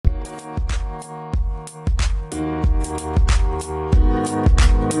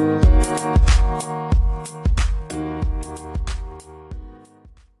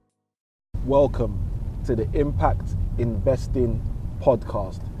welcome to the Impact Investing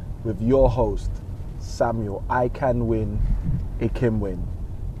Podcast with your host, Samuel. I Can Win Ikhinmwin.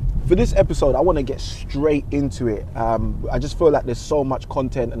 For this episode, I want to get straight into it. I just feel like there's so much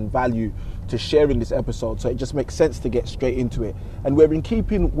content and value to share in this episode, so it just makes sense to get straight into it. And we're in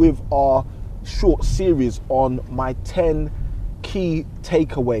keeping with our short series on my 10 key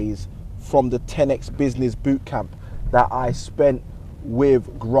takeaways from the 10x Business Bootcamp that I spent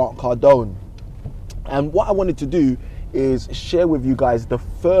with Grant Cardone. And what I wanted to do is share with you guys the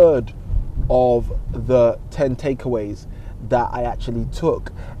third of the 10 takeaways that I actually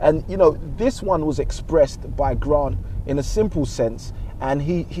took. And this one was expressed by Grant in a simple sense, and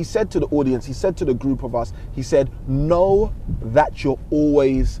he said to the audience, he said to the group of us, he said, know that you're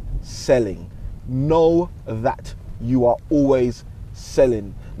always selling. Know that you are always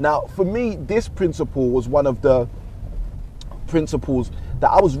selling. Now, for me, this principle was one of the principles that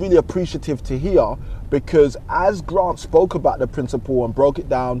I was really appreciative to hear, because as Grant spoke about the principle and broke it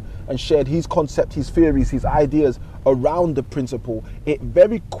down and shared his concept, his theories, his ideas around the principle, it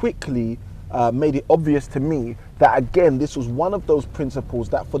very quickly made it obvious to me that, again, this was one of those principles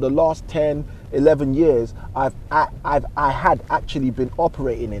that for the last 10, 11 years, I had actually been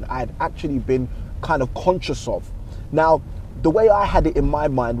operating in. I had actually been kind of conscious of. Now, the way I had it in my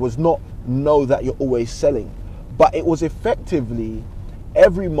mind was not know that you're always selling, but it was effectively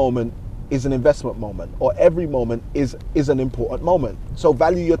every moment is an investment moment, or every moment is an important moment. So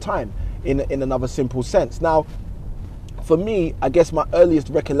value your time in another simple sense. Now, for me, I guess my earliest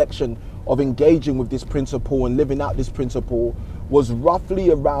recollection of engaging with this principle and living out this principle was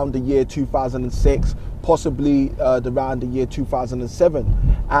roughly around the year 2006, possibly around the year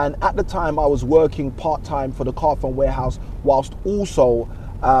 2007. And at the time, I was working part-time for the Cardone warehouse whilst also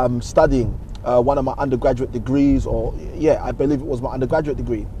studying one of my undergraduate degrees, I believe it was my undergraduate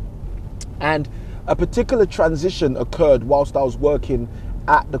degree. And a particular transition occurred whilst I was working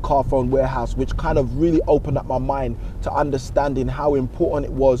at the Cardone warehouse, which kind of really opened up my mind to understanding how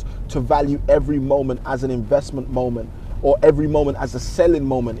important it was to value every moment as an investment moment, or every moment as a selling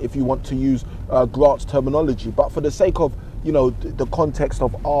moment, if you want to use Grant's terminology. But for the sake of the context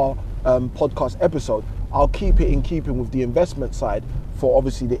of our podcast episode, I'll keep it in keeping with the investment side for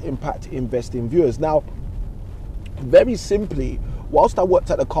obviously the impact investing viewers. Now, very simply, whilst I worked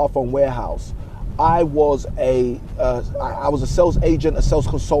at the Cardone warehouse, I was a sales agent, a sales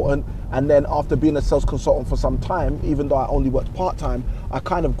consultant, and then after being a sales consultant for some time, even though I only worked part-time, I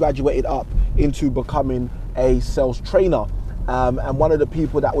kind of graduated up into becoming a sales trainer, and one of the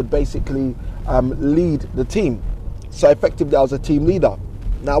people that would basically lead the team. So effectively, I was a team leader.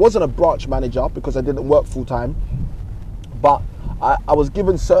 Now, I wasn't a branch manager because I didn't work full-time, but I was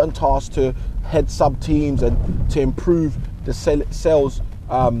given certain tasks to head sub-teams and to improve the sales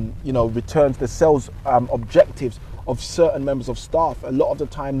returns, the sales objectives of certain members of staff, a lot of the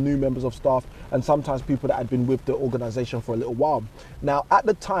time new members of staff, and sometimes people that had been with the organization for a little while. Now, at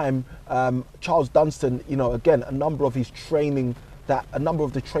the time, Charles Dunstan, again, a number of the training that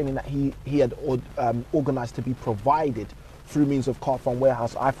he had organized to be provided through means of Cardone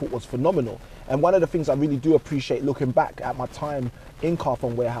warehouse, I thought was phenomenal. And one of the things I really do appreciate looking back at my time in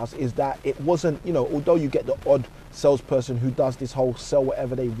Cardone warehouse is that it wasn't, although you get the odd salesperson who does this whole sell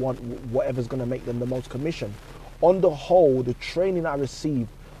whatever they want, whatever's going to make them the most commission, on the whole, the training I received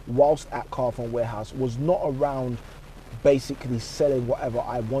whilst at Cardone warehouse was not around basically selling whatever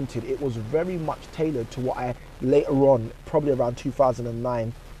I wanted. It was very much tailored to what I later on, probably around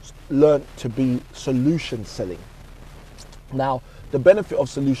 2009, learned to be solution selling. Now, the benefit of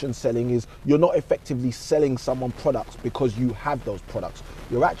solution selling is you're not effectively selling someone products because you have those products.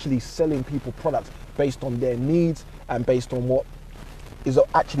 You're actually selling people products based on their needs and based on what is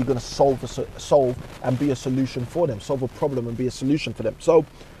actually going to solve and be a solution for them, solve a problem and be a solution for them. So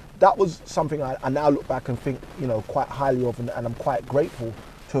that was something I now look back and think quite highly of, and I'm quite grateful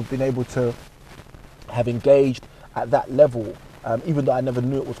to have been able to have engaged at that level, even though I never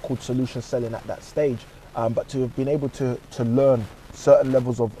knew it was called solution selling at that stage. But to have been able to learn certain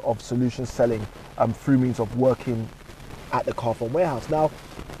levels of solution selling through means of working at the Cardone warehouse. Now,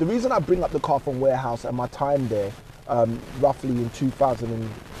 the reason I bring up the Cardone warehouse and my time there, roughly in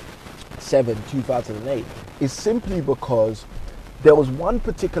 2007, 2008, is simply because there was one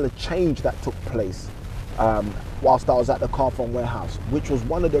particular change that took place whilst I was at the Cardone warehouse, which was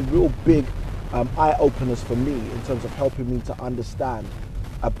one of the real big eye-openers for me in terms of helping me to understand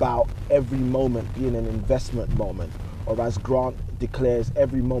about every moment being an investment moment, or as Grant declares,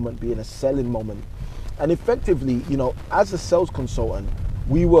 every moment being a selling moment. And effectively, as a sales consultant,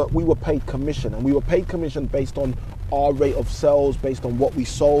 we were paid commission, and we were paid commission based on our rate of sales, based on what we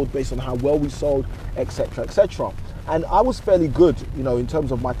sold, based on how well we sold, etc., etc. And I was fairly good, in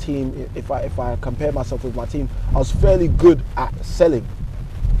terms of my team. If I compare myself with my team, I was fairly good at selling.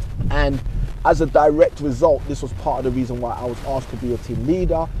 And as a direct result, this was part of the reason why I was asked to be a team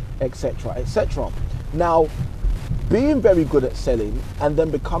leader, etc., etc. Now, being very good at selling and then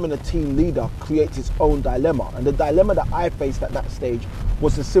becoming a team leader creates its own dilemma. And the dilemma that I faced at that stage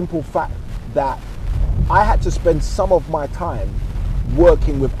was the simple fact that I had to spend some of my time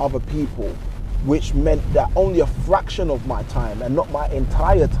working with other people, which meant that only a fraction of my time, and not my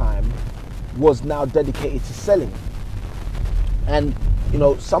entire time, was now dedicated to selling. And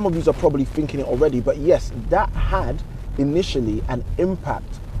some of you are probably thinking it already, but yes, that had initially an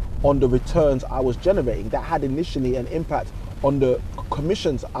impact on the returns I was generating. That had initially an impact on the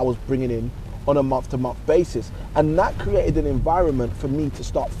commissions I was bringing in on a month-to-month basis. And that created an environment for me to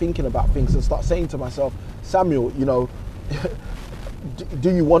start thinking about things and start saying to myself, Samuel, do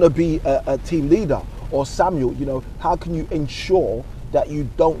you want to be a team leader? Or Samuel, how can you ensure that you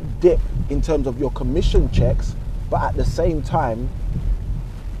don't dip in terms of your commission checks, but at the same time,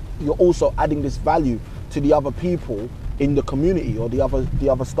 you're also adding this value to the other people in the community or the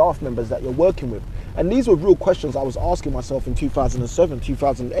other staff members that you're working with? And these were real questions I was asking myself in 2007,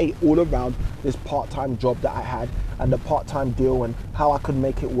 2008, all around this part-time job that I had and the part-time deal and how I could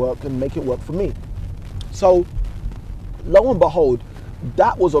make it work and make it work for me. So lo and behold,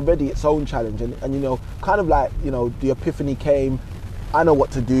 that was already its own challenge. And kind of like, the epiphany came. I know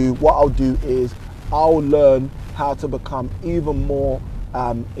what to do. What I'll do is I'll learn how to become even more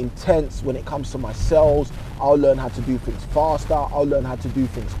intense when it comes to my sales. I'll learn how to do things faster. I'll learn how to do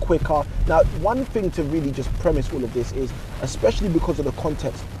things quicker. Now, one thing to really just premise all of this is, especially because of the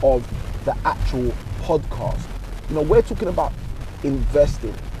context of the actual podcast, we're talking about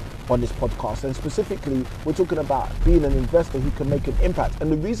investing on this podcast, and specifically we're talking about being an investor who can make an impact.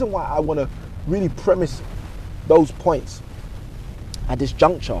 And the reason why I want to really premise those points at this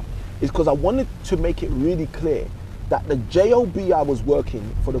juncture is because I wanted to make it really clear that the job I was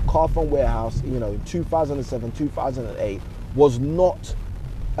working for the Cardone warehouse, in 2007, 2008, was not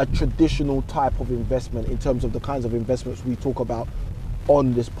a traditional type of investment in terms of the kinds of investments we talk about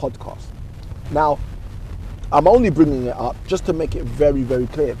on this podcast. Now, I'm only bringing it up just to make it very, very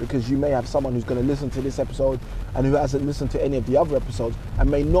clear, because you may have someone who's going to listen to this episode and who hasn't listened to any of the other episodes and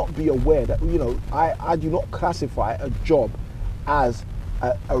may not be aware that, I do not classify a job as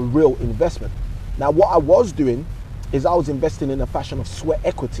a real investment. Now, what I was doing is I was investing in a fashion of sweat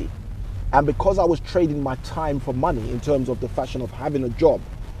equity. And because I was trading my time for money in terms of the fashion of having a job,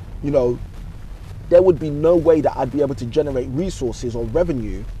 there would be no way that I'd be able to generate resources or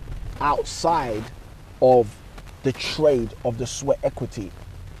revenue outside of the trade of the sweat equity,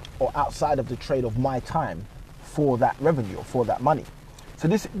 or outside of the trade of my time for that revenue or for that money. So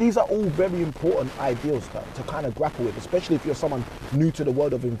these are all very important ideals to kind of grapple with, especially if you're someone new to the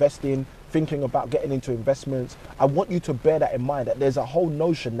world of investing, thinking about getting into investments. I want you to bear that in mind, that there's a whole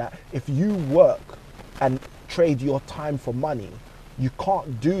notion that if you work and trade your time for money, you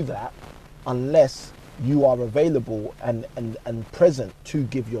can't do that unless you are available and present to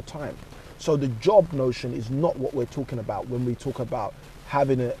give your time. So the job notion is not what we're talking about when we talk about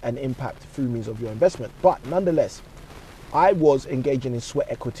having an impact through means of your investment. But nonetheless, I was engaging in sweat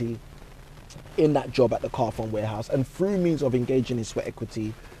equity in that job at the Cardone warehouse, and through means of engaging in sweat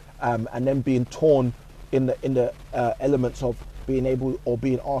equity, and then being torn in the elements of being able or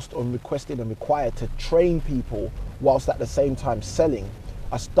being asked or requested and required to train people whilst at the same time selling,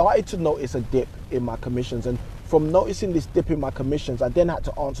 I started to notice a dip in my commissions. And from noticing this dip in my commissions, I then had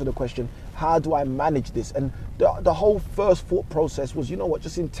to answer the question, how do I manage this? And the whole first thought process was,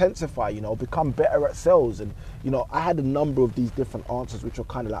 just intensify, become better at sales. And, I had a number of these different answers, which were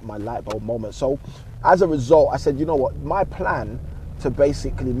kind of like my light bulb moment. So as a result, I said, my plan to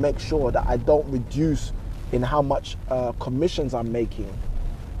basically make sure that I don't reduce in how much commissions I'm making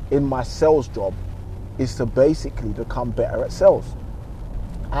in my sales job is to basically become better at sales.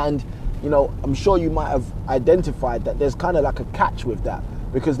 And I'm sure you might have identified that there's kind of like a catch with that,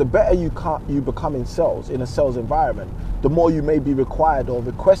 because the better you become in sales, in a sales environment, the more you may be required or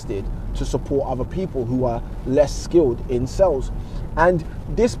requested to support other people who are less skilled in sales. And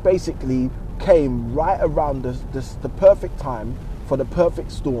this basically came right around the perfect time for the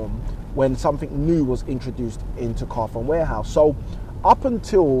perfect storm when something new was introduced into Cardone warehouse. So up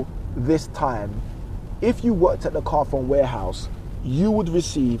until this time, if you worked at the Cardone warehouse, you would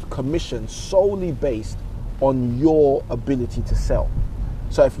receive commission solely based on your ability to sell.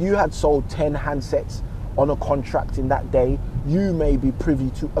 So if you had sold 10 handsets on a contract in that day, you may be privy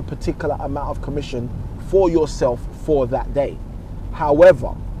to a particular amount of commission for yourself for that day.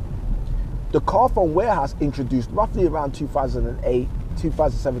 However, the Carphone Warehouse introduced roughly around 2008,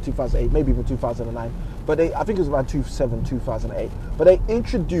 2007, 2008, maybe even 2009, but I think it was around 2007, 2008, but they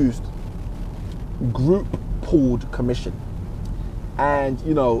introduced group pooled commission. And,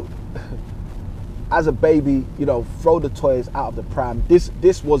 you know, as a baby, you know, throw the toys out of the pram.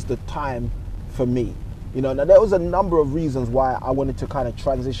 This was the time for me. You know, now there was a number of reasons why I wanted to kind of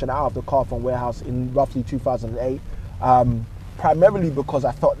transition out of the Carphone Warehouse in roughly 2008. Primarily because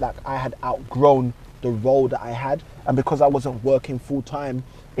I felt like I had outgrown the role that I had, and because I wasn't working full time,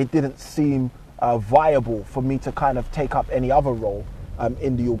 it didn't seem viable for me to kind of take up any other role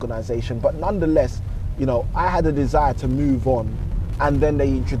in the organization. But nonetheless, you know, I had a desire to move on, and then they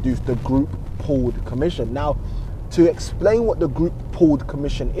introduced the group pooled commission. Now, to explain what the group pooled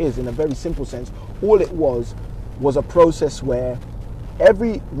commission is in a very simple sense, all it was a process where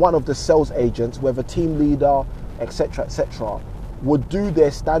every one of the sales agents, whether team leader, etc., would do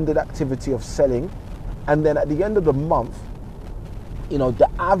their standard activity of selling, and then at the end of the month, you know, the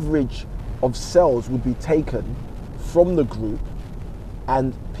average of sales would be taken from the group,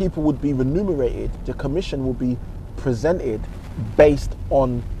 and people would be remunerated. The commission will be presented based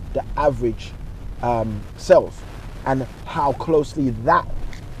on the average sales and how closely that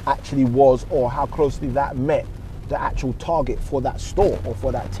actually was, or how closely that met the actual target for that store or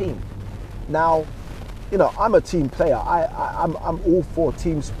for that team. Now, you know, I'm a team player. I'm all for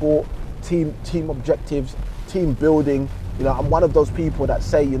team sport, team objectives, team building. You know, I'm one of those people that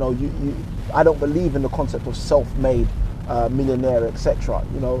say, you know, I don't believe in the concept of self-made millionaire, etc.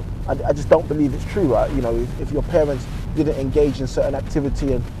 You know, I just don't believe it's true. Right? You know, if your parents didn't engage in certain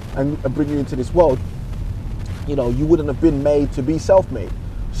activity and bring you into this world, you know, you wouldn't have been made to be self-made.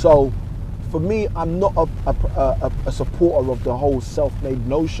 So for me, I'm not a supporter of the whole self-made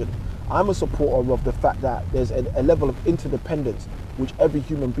notion. I'm a supporter of the fact that there's a level of interdependence which every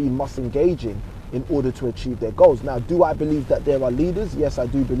human being must engage in order to achieve their goals. Now, do I believe that there are leaders? Yes, I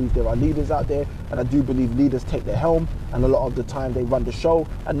do believe there are leaders out there, and I do believe leaders take the helm, and a lot of the time they run the show,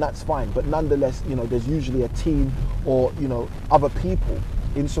 and that's fine. But nonetheless, you know, there's usually a team or, you know, other people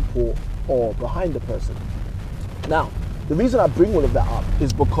in support or behind the person. Now, the reason I bring all of that up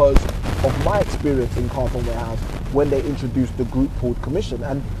is because of my experience in Carphone Warehouse when they introduced the group pooled commission.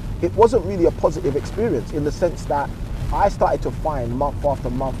 And it wasn't really a positive experience in the sense that I started to find month after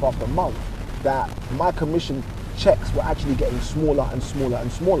month after month that my commission checks were actually getting smaller and smaller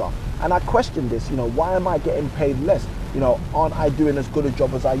and smaller. And I questioned this, you know, why am I getting paid less? You know, aren't I doing as good a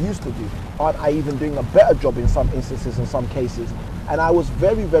job as I used to do? Aren't I even doing a better job in some instances, in some cases? And I was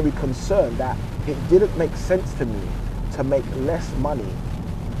very, very concerned that it didn't make sense to me to make less money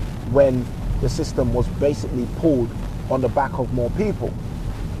when the system was basically pulled on the back of more people.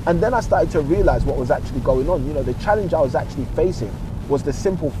 And then I started to realize what was actually going on. You know, the challenge I was actually facing was the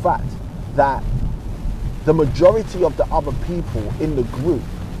simple fact that the majority of the other people in the group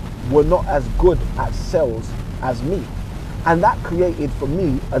were not as good at sales as me. And that created for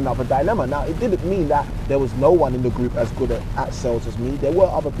me another dilemma. Now, it didn't mean that there was no one in the group as good at sales as me. There were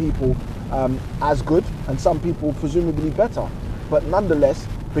other people as good, and some people presumably better. But nonetheless,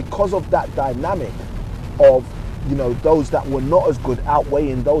 because of that dynamic of, you know, those that were not as good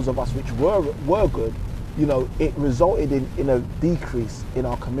outweighing those of us which were good, you know, it resulted in a decrease in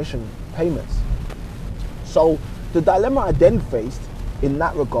our commission payments. So the dilemma I then faced in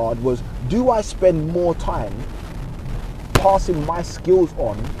that regard was, do I spend more time passing my skills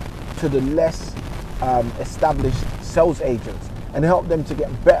on to the less established sales agents and help them to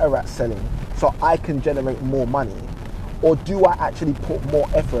get better at selling so I can generate more money? Or do I actually put more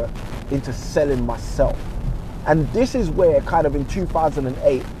effort into selling myself? And this is where kind of in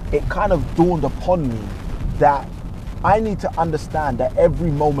 2008, it kind of dawned upon me that I need to understand that every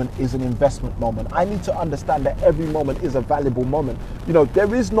moment is an investment moment. I need to understand that every moment is a valuable moment. You know,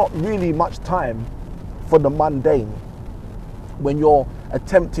 there is not really much time for the mundane when you're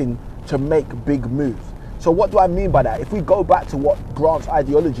attempting to make big moves. So what do I mean by that? If we go back to what Grant's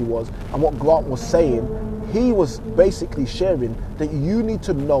ideology was and what Grant was saying, he was basically sharing that you need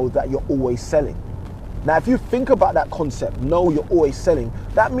to know that you're always selling. Now, if you think about that concept, know you're always selling,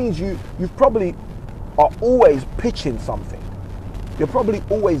 that means you probably are always pitching something. You're probably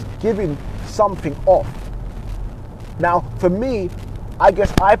always giving something off. Now, for me, I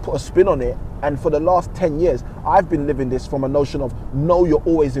guess I put a spin on it, and for the last 10 years, I've been living this from a notion of know you're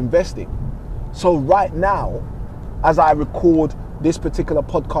always investing. So right now, as I record this particular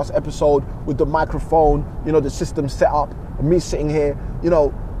podcast episode with the microphone, you know, the system set up, and me sitting here, you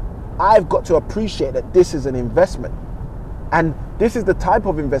know, I've got to appreciate that this is an investment. And this is the type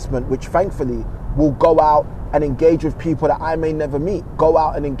of investment which thankfully will go out and engage with people that I may never meet, go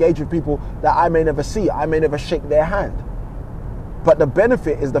out and engage with people that I may never see, I may never shake their hand. But the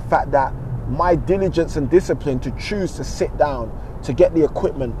benefit is the fact that my diligence and discipline to choose to sit down, to get the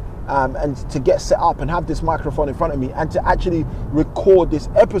equipment, and to get set up and have this microphone in front of me and to actually record this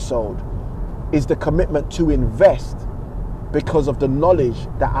episode is the commitment to invest because of the knowledge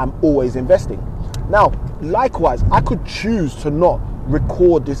that I'm always investing. Now, likewise, I could choose to not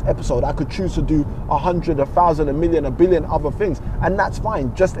record this episode. I could choose to do 100, 1,000, 1,000,000, 1,000,000,000 other things, and that's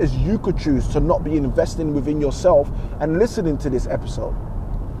fine, just as you could choose to not be investing within yourself and listening to this episode.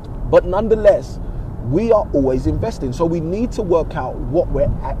 But nonetheless, we are always investing, so we need to work out what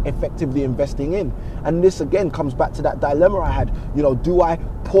we're effectively investing in. And this again comes back to that dilemma I had. Do I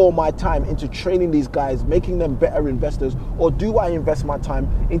pour my time into training these guys, making them better investors, or do I invest my time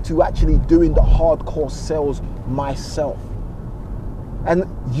into actually doing the hardcore sales myself? And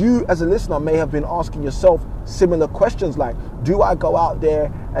you as a listener may have been asking yourself similar questions like, do I go out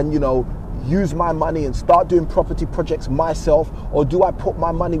there and use my money and start doing property projects myself, or do I put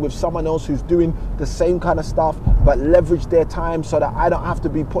my money with someone else who's doing the same kind of stuff but leverage their time so that I don't have to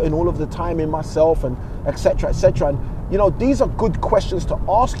be putting all of the time in myself, and etc., etc. And these are good questions to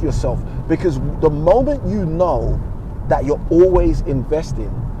ask yourself, because the moment you know that you're always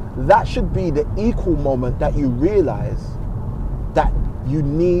investing, that should be the equal moment that you realize that you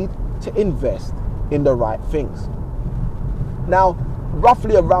need to invest in the right things. Now,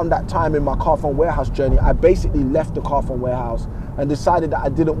 roughly around that time in my car phone warehouse journey, I basically left the car phone warehouse and decided that I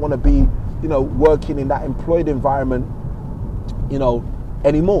didn't want to be, working in that employed environment,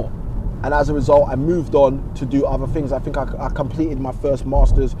 anymore. And as a result, I moved on to do other things. I think I completed my first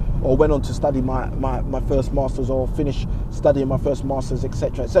master's, or went on to study my first master's, or finished studying my first master's,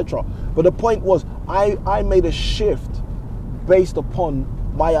 etc., etc. But the point was, I made a shift based upon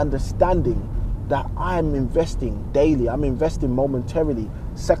my understanding that I'm investing daily, I'm investing momentarily,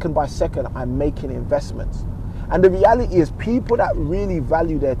 second by second, I'm making investments. And the reality is, people that really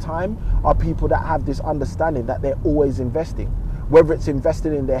value their time are people that have this understanding that they're always investing. Whether it's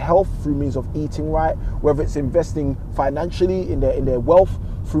investing in their health through means of eating right, whether it's investing financially in their wealth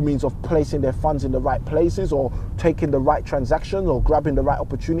through means of placing their funds in the right places, or taking the right transactions, or grabbing the right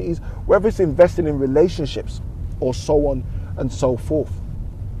opportunities, whether it's investing in relationships, or so on and so forth.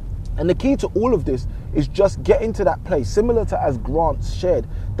 And the key to all of this is just getting to that place, similar to as Grant shared,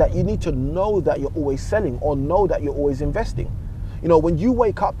 that you need to know that you're always selling, or know that you're always investing. When you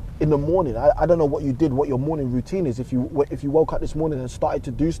wake up in the morning, I don't know what you did, what your morning routine is, if you woke up this morning and started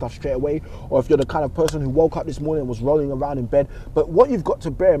to do stuff straight away, or if you're the kind of person who woke up this morning and was rolling around in bed. But what you've got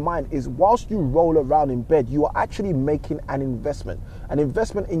to bear in mind is, whilst you roll around in bed, you are actually making an investment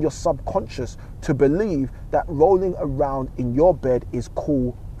in your subconscious to believe that rolling around in your bed is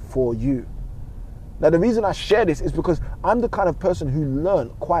cool for you. Now, the reason I share this is because I'm the kind of person who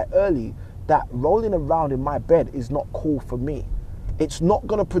learned quite early that rolling around in my bed is not cool for me. It's not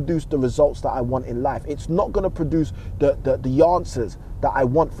going to produce the results that I want in life. It's not going to produce the answers that I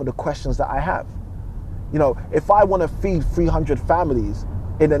want for the questions that I have. If I want to feed 300 families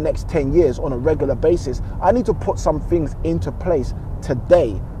in the next 10 years on a regular basis, I need to put some things into place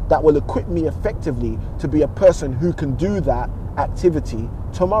today that will equip me effectively to be a person who can do that activity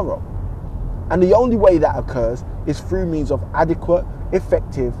tomorrow. And the only way that occurs is through means of adequate,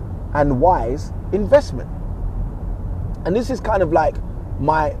 effective, and wise investment. And this is kind of like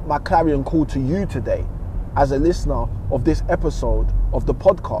my clarion call to you today as a listener of this episode of the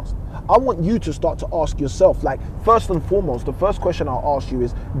podcast. I want you to start to ask yourself, first and foremost, the first question I'll ask you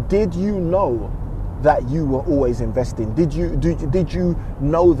is, did you know that you were always investing? Did you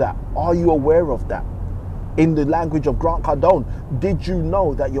know that? Are you aware of that? In the language of Grant Cardone, did you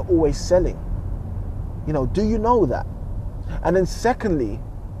know that you're always selling? Do you know that? And then secondly,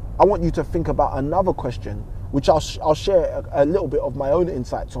 I want you to think about another question, which I'll share a little bit of my own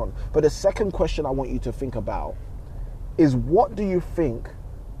insights on. But the second question I want you to think about is, what do you think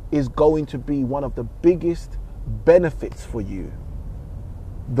is going to be one of the biggest benefits for you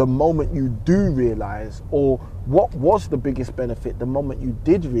the moment you do realize, or what was the biggest benefit the moment you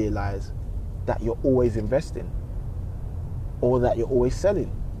did realize that you're always investing, or that you're always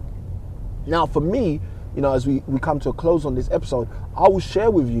selling? Now, for me, as we come to a close on this episode, I will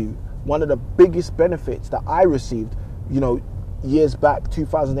share with you one of the biggest benefits that I received, years back,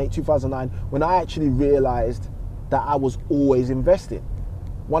 2008, 2009, when I actually realized that I was always investing.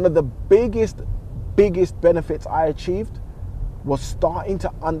 One of the biggest benefits I achieved was starting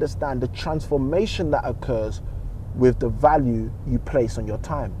to understand the transformation that occurs with the value you place on your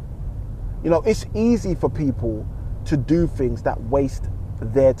time. It's easy for people to do things that waste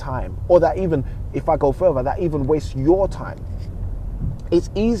their time, or that even, if I go further, that even wastes your time. It's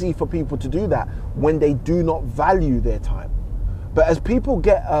easy for people to do that when they do not value their time. But as people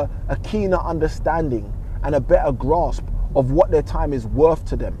get a keener understanding and a better grasp of what their time is worth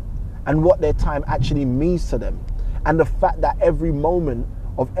to them and what their time actually means to them, and the fact that every moment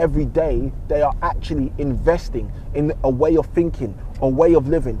of every day they are actually investing in a way of thinking, a way of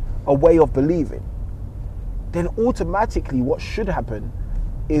living, a way of believing, then automatically what should happen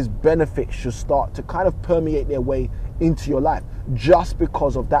is benefits should start to kind of permeate their way into your life, just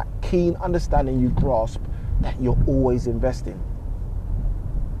because of that keen understanding you grasp that you're always investing.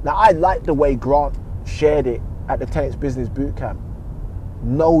 Now, I like the way Grant shared it at the 10X Business Bootcamp.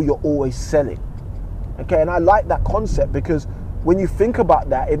 Know you're always selling. Okay, and I like that concept, because when you think about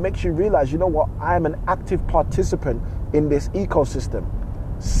that, it makes you realize, you know what, I am an active participant in this ecosystem.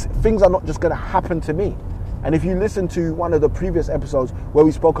 Things are not just going to happen to me. And if you listen to one of the previous episodes where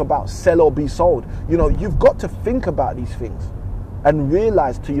we spoke about sell or be sold, you know, you've got to think about these things and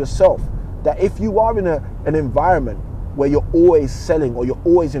realize to yourself that if you are in an environment where you're always selling, or you're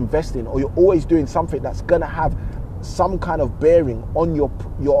always investing, or you're always doing something that's going to have some kind of bearing on your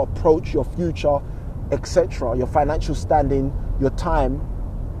approach, your future, etc., your financial standing, your time,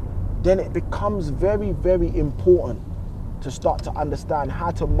 then it becomes very, very important to start to understand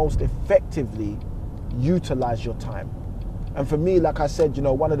how to most effectively utilize your time. And for me, like I said, you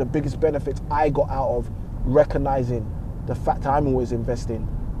know, one of the biggest benefits I got out of recognizing the fact that I'm always investing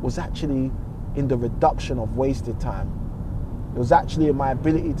was actually in the reduction of wasted time. It was actually in my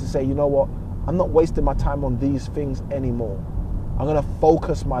ability to say, you know what, I'm not wasting my time on these things anymore. I'm going to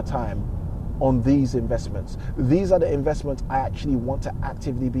focus my time on these investments. These are the investments I actually want to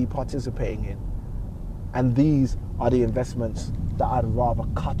actively be participating in. And these are the investments that I'd rather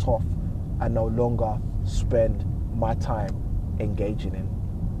cut off and no longer spend my time engaging in.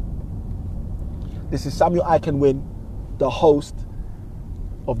 This is Samuel I Can Win, the host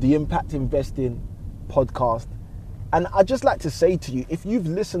of the Impact Investing podcast. And I'd just like to say to you, if you've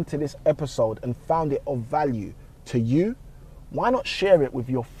listened to this episode and found it of value to you, why not share it with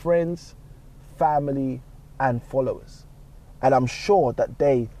your friends, family, and followers? And I'm sure that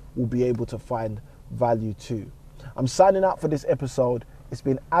they will be able to find value too. I'm signing out for this episode. It's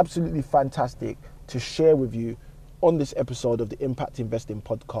been absolutely fantastic to share with you on this episode of the Impact Investing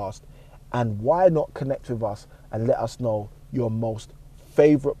podcast. And why not connect with us and let us know your most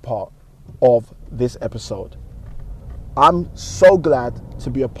favorite part of this episode? I'm so glad to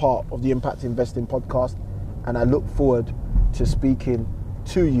be a part of the Impact Investing podcast, and I look forward to speaking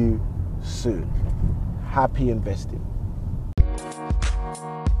to you soon. Happy investing.